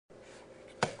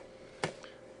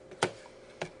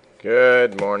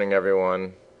Good morning,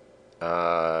 everyone.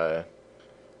 I'm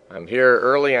here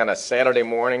early on a Saturday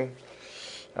morning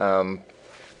so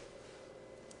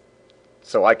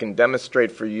I can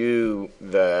demonstrate for you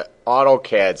the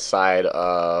Autocad side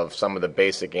of some of the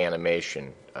basic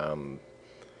animation. The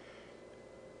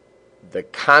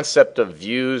concept of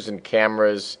views and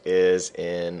cameras is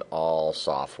in all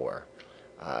software,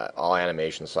 all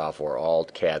animation software, all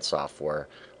CAD software.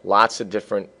 Lots of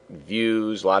different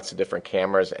views, lots of different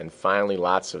cameras, and finally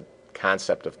lots of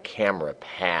concept of camera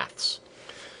paths.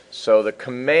 So the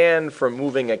command for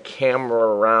moving a camera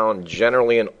around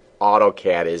generally in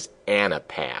AutoCAD is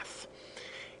Anipath.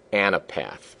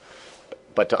 Anipath.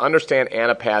 But to understand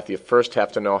Anipath, you first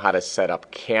have to know how to set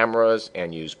up cameras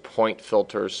and use point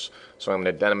filters. So I'm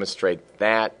going to demonstrate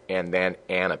that and then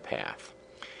Anipath.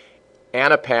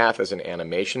 Anipath is an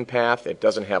animation path. It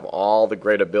doesn't have all the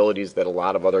great abilities that a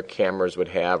lot of other cameras would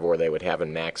have or they would have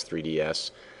in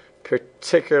Max3ds,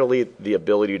 particularly the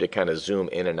ability to kind of zoom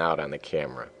in and out on the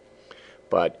camera.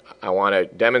 But I want to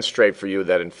demonstrate for you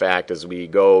that, in fact, as we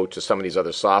go to some of these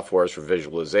other softwares for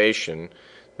visualization,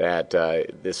 that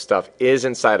this stuff is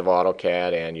inside of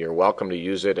AutoCAD, and you're welcome to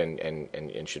use it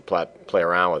and should play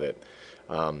around with it.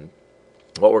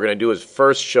 What we're going to do is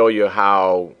first show you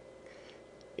how,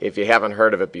 if you haven't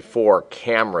heard of it before,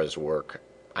 cameras work.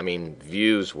 I mean,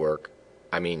 views work.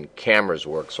 I mean, cameras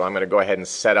work. So I'm going to go ahead and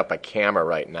set up a camera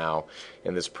right now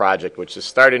in this project, which is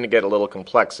starting to get a little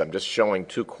complex. I'm just showing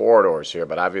two corridors here,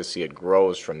 but obviously it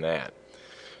grows from that.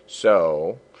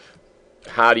 So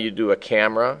how do you do a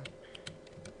camera?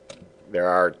 There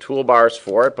are toolbars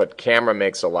for it, but camera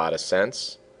makes a lot of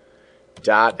sense.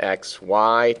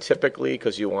 .xy typically,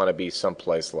 because you want to be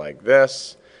someplace like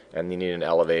this, and you need an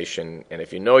elevation. And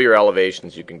if you know your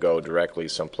elevations, you can go directly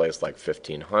someplace like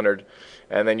 1500.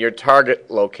 And then your target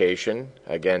location,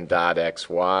 again,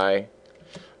 .xy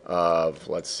of,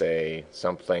 let's say,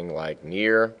 something like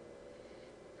near,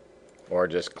 or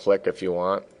just click if you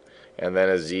want, and then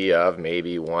a Z of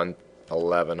maybe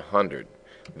 1100.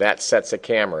 That sets a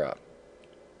camera up.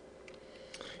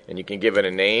 And you can give it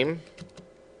a name.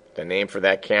 The name for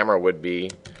that camera would be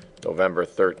November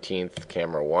 13th,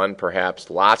 camera 1, perhaps.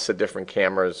 Lots of different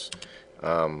cameras.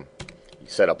 You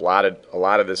set up a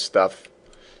lot of this stuff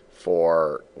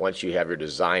for once you have your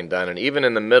design done, and even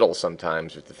in the middle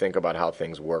sometimes, you have to think about how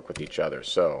things work with each other.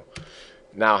 So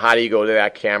now how do you go to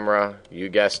that camera? You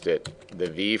guessed it,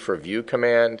 the V for view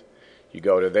command. You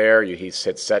go to there, you hit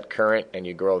set current, and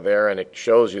you go there, and it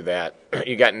shows you that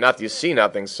you got nothing, you see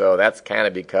nothing, so that's kind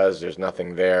of because there's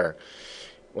nothing there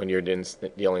when you're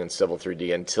dealing in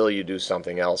Civil3d until you do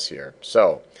something else here.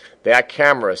 So that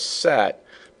camera is set,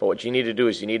 but what you need to do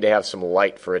is you need to have some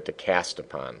light for it to cast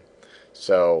upon.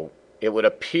 So it would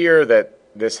appear that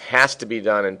this has to be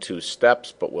done in 2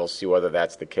 steps, but we'll see whether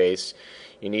that's the case.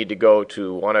 You need to go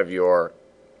to one of your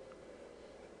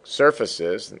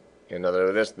surfaces. In other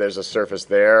words, there's a surface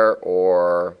there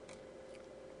or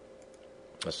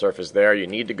a surface there. You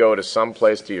need to go to some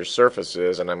place to your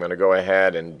surfaces, and I'm going to go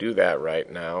ahead and do that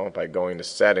right now by going to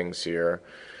settings here.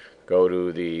 Go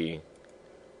to the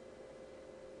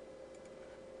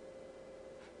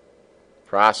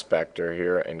prospector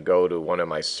here and go to one of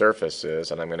my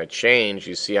surfaces, and I'm going to change.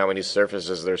 You see how many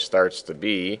surfaces there starts to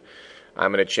be.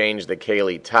 I'm going to change the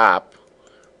Cayley top.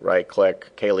 Right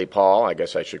click, Cayley Paul, I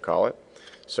guess I should call it.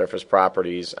 Surface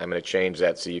properties. I'm going to change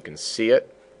that so you can see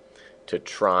it to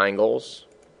triangles.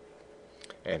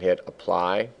 And hit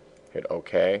apply, hit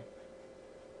OK,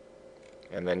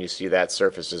 and then you see that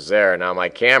surface is there. Now my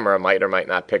camera might or might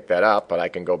not pick that up, but I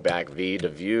can go back V to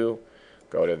view,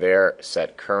 go to there,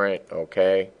 set current,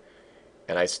 OK,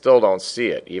 and I still don't see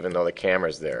it even though the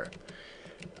camera's there.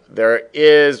 There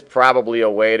is probably a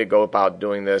way to go about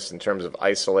doing this in terms of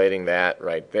isolating that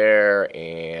right there,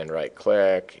 and right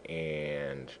click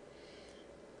and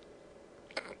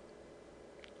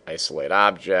isolate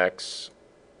objects.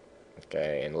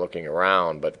 Okay, and looking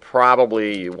around, but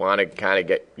probably you want to kind of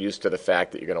get used to the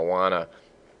fact that you're going to want to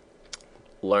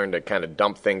learn to kind of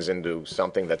dump things into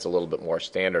something that's a little bit more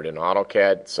standard in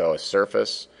AutoCAD. So a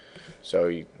surface, so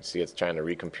you can see it's trying to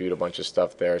recompute a bunch of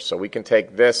stuff there. So we can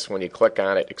take this, when you click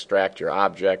on it, extract your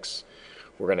objects.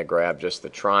 We're going to grab just the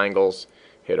triangles,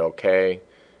 hit OK.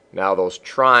 Now those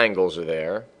triangles are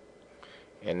there.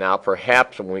 And now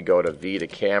perhaps when we go to V to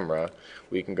camera,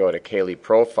 we can go to Cayley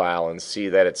profile and see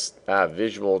that it's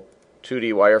visual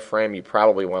 2D wireframe. You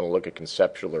probably want to look at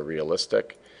conceptual or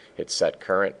realistic. Hit set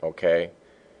current, OK.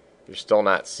 You're still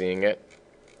not seeing it.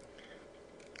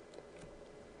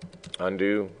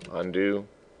 Undo, undo.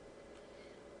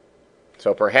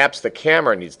 So perhaps the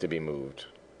camera needs to be moved.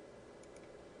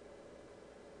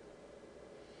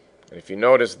 And if you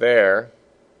notice there,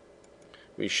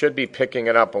 we should be picking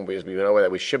it up, and we know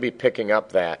that we should be picking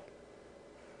up that,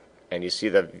 and you see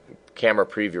the camera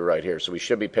preview right here, so we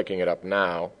should be picking it up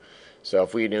now. So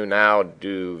if we do now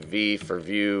do V for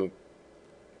view,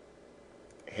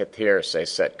 hit here, say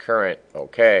set current,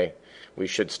 okay, we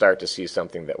should start to see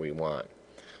something that we want.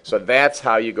 So that's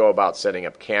how you go about setting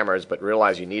up cameras, but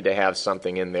realize you need to have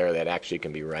something in there that actually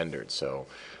can be rendered. So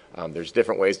there's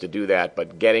different ways to do that,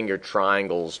 but getting your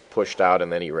triangles pushed out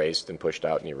and then erased and pushed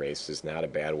out and erased is not a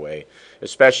bad way,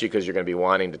 especially because you're going to be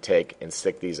wanting to take and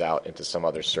stick these out into some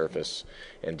other surface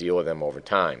and deal with them over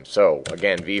time. So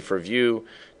again, V for view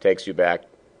takes you back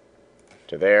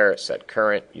to there, set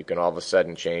current. You can all of a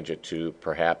sudden change it to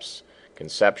perhaps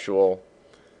conceptual,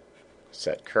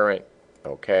 set current,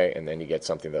 okay, and then you get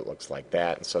something that looks like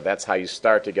that. And so that's how you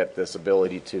start to get this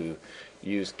ability to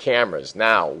use cameras.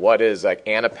 Now, what is like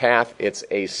Anipath? It's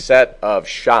a set of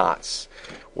shots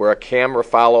where a camera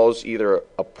follows either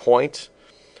a point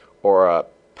or a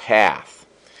path.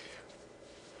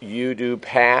 You do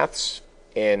paths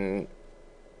in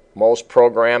most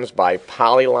programs by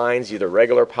polylines, either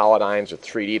regular polylines or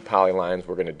 3D polylines.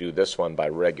 We're going to do this one by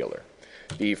regular.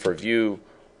 V for view,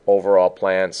 overall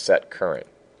plan, set current.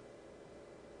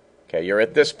 Okay, you're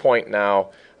at this point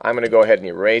now. I'm going to go ahead and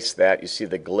erase that. You see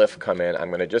the glyph come in. I'm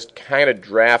going to just kind of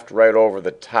draft right over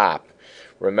the top,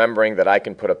 remembering that I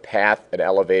can put a path at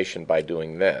elevation by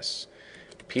doing this.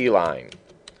 P-line,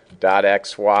 dot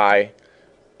XY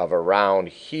of around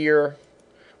here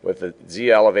with the Z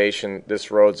elevation.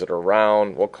 This road's at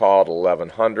around, we'll call it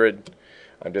 1100.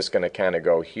 I'm just going to kind of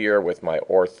go here with my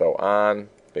ortho on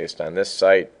based on this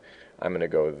site. I'm going to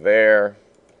go there,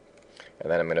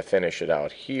 and then I'm going to finish it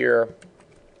out here.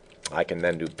 I can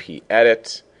then do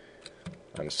P-edit.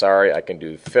 I can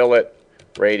do fillet,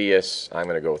 radius. I'm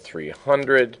going to go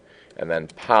 300, and then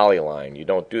polyline. You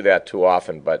don't do that too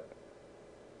often, but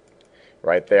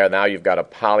right there, now you've got a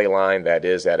polyline that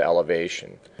is at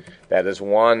elevation. That is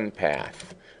one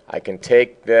path. I can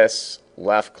take this,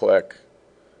 left click,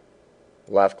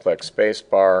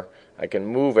 spacebar. I can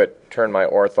move it, turn my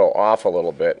ortho off a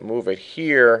little bit, move it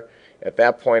here. At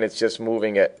that point, it's just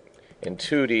moving it in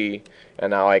 2D, and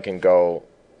now I can go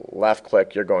left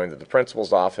click, you're going to the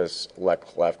principal's office, left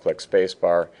click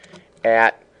spacebar,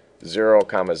 at 0,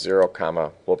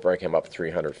 0, we'll bring him up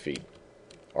 300 feet,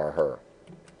 or her.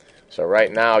 So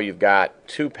right now you've got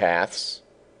two paths.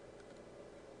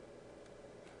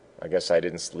 I guess I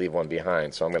didn't leave one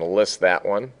behind, so I'm going to list that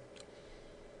one.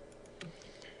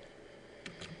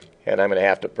 And I'm going to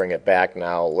have to bring it back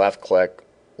now, left click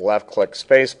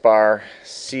spacebar,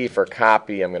 C for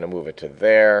copy. I'm going to move it to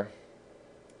there.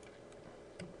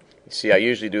 You see, I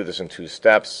usually do this in two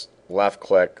steps. Left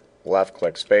click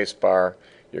spacebar.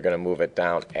 You're going to move it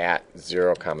down at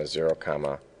 0,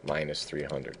 0, minus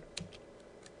 300.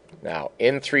 Now,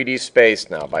 in 3D space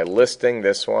now, by listing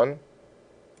this one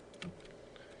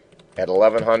at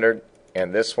 1100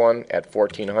 and this one at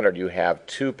 1400, you have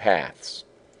two paths.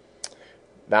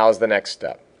 Now is the next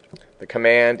step. The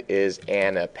command is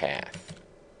Anipath.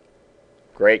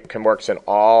 Great, works in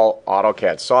all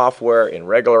AutoCAD software, in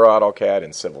regular AutoCAD,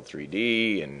 in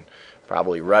Civil3d, and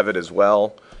probably Revit as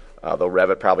well, though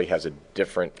Revit probably has a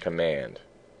different command.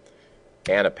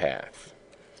 Anipath.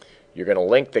 You're going to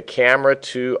link the camera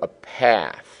to a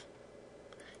path.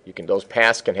 Those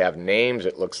paths can have names,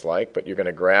 it looks like, but you're going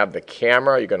to grab the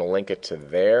camera, you're going to link it to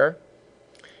there,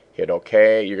 hit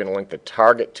OK, you're going to link the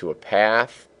target to a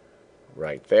path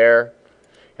right there,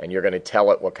 and you're going to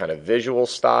tell it what kind of visual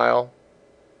style.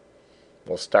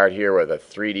 We'll start here with a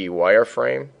 3D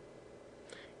wireframe,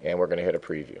 and we're going to hit a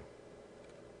preview.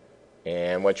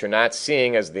 And what you're not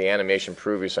seeing is the animation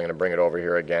preview, so I'm going to bring it over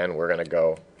here again. We're going to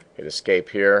go hit escape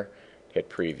here, hit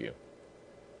preview.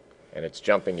 And it's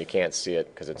jumping, you can't see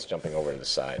it because it's jumping over to the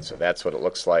side. So that's what it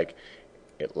looks like.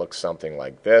 It looks something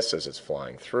like this as it's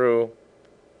flying through.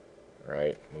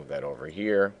 Right, move that over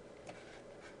here.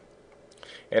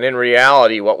 And in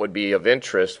reality, what would be of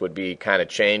interest would be kind of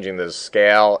changing the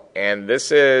scale. And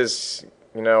this is,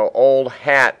 old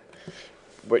hat.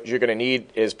 What you're going to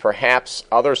need is perhaps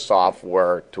other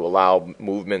software to allow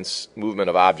movement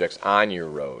of objects on your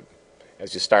road.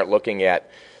 As you start looking at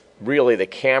really the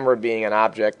camera being an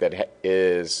object that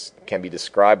can be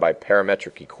described by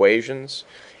parametric equations,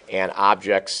 and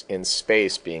objects in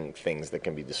space being things that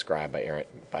can be described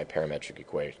by parametric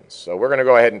equations. So we're going to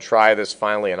go ahead and try this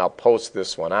finally, and I'll post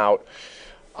this one out.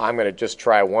 I'm going to just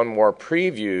try one more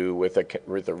preview with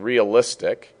a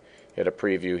realistic. Hit a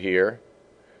preview here.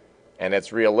 And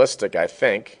it's realistic, I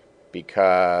think,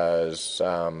 because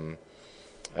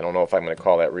I don't know if I'm going to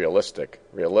call that realistic.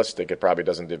 Realistic, it probably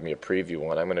doesn't give me a preview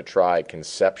one. I'm going to try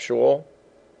conceptual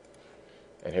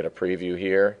and hit a preview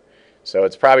here. So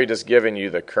it's probably just giving you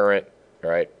the current,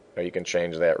 right? Or you can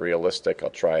change that realistic. I'll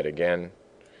try it again.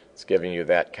 It's giving you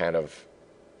that kind of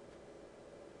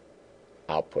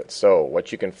output. So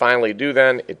what you can finally do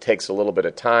then, it takes a little bit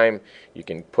of time. You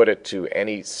can put it to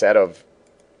any set of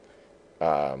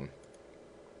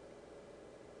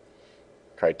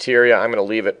criteria. I'm going to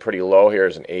leave it pretty low here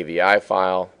as an AVI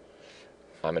file.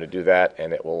 I'm going to do that,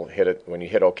 and it will hit it. When you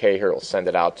hit OK here, it will send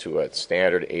it out to a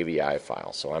standard AVI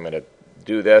file. So I'm going to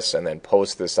do this and then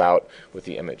post this out with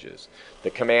the images. The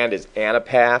command is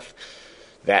Anipath.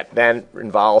 That then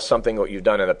involves something what you've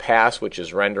done in the past, which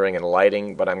is rendering and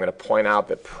lighting, but I'm going to point out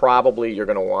that probably you're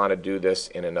going to want to do this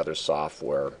in another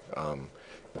software.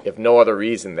 If no other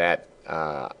reason that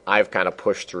I've kind of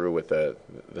pushed through with the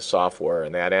software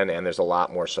and that end, and there's a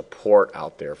lot more support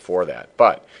out there for that.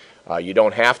 But you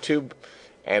don't have to,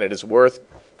 and it is worth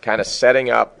kind of setting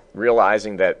up,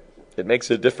 realizing that it makes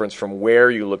a difference from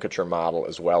where you look at your model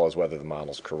as well as whether the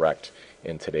model is correct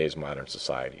in today's modern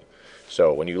society.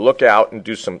 So when you look out and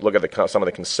do some of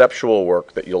the conceptual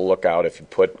work that you'll look out if you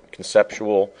put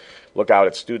conceptual, look out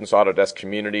at Students Autodesk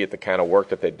Community at the kind of work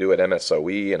that they do at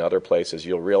MSOE and other places,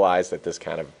 you'll realize that this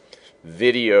kind of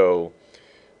video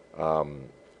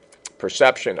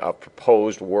perception of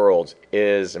proposed worlds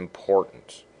is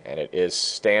important, and it is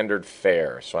standard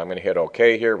fare. So I'm going to hit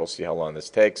OK here. We'll see how long this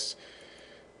takes.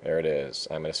 There it is.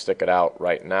 I'm going to stick it out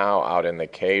right now, out in the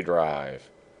K drive,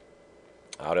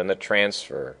 out in the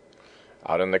transfer,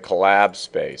 out in the collab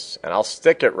space, and I'll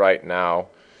stick it right now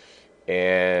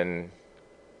in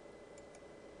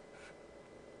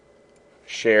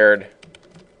shared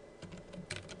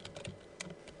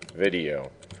video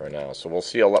for now. So we'll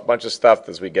see a bunch of stuff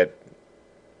as we get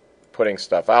putting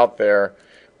stuff out there.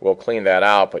 We'll clean that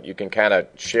out, but you can kind of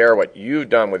share what you've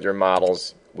done with your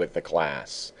models with the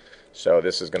class. So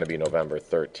this is going to be November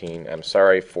 13. I'm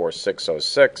sorry,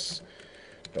 4606.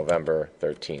 November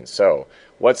 13. So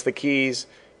what's the keys?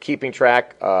 Keeping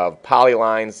track of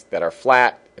polylines that are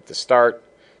flat at the start,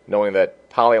 knowing that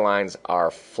polylines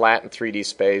are flat in 3D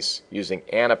space, using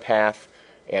Anipath,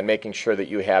 and making sure that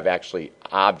you have actually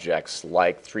objects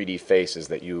like 3D faces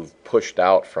that you've pushed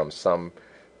out from some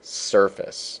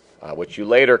surface, which you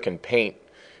later can paint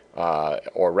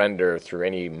or render through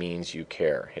any means you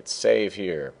care. Hit save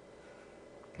here.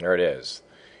 There it is.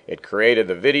 It created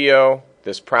the video.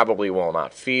 This probably will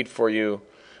not feed for you,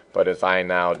 but if I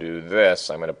now do this,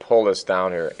 I'm going to pull this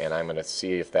down here and I'm going to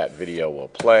see if that video will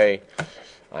play.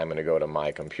 I'm going to go to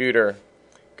my computer,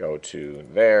 go to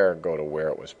there, go to where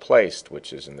it was placed,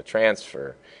 which is in the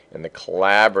transfer, in the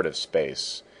collaborative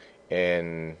space.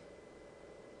 I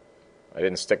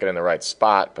didn't stick it in the right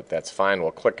spot, but that's fine.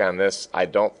 We'll click on this. I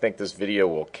don't think this video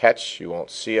will catch. You won't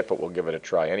see it, but we'll give it a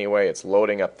try anyway. It's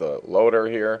loading up the loader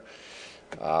here.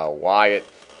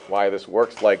 Why this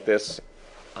works like this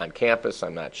on campus,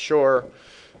 I'm not sure,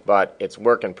 but it's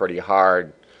working pretty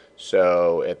hard.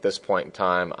 So at this point in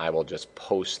time, I will just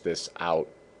post this out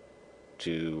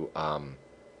to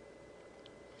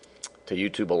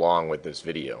YouTube along with this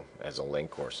video as a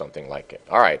link or something like it.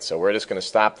 All right, so we're just going to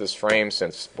stop this frame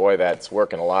since, boy, that's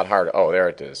working a lot harder. Oh, there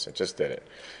it is. It just did it.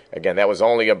 Again, that was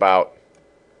only about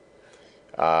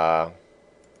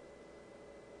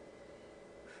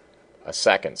a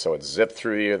second, so it zipped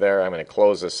through you there. I'm going to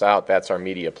close this out. That's our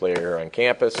media player on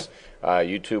campus.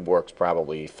 YouTube works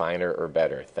probably finer or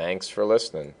better. Thanks for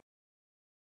listening.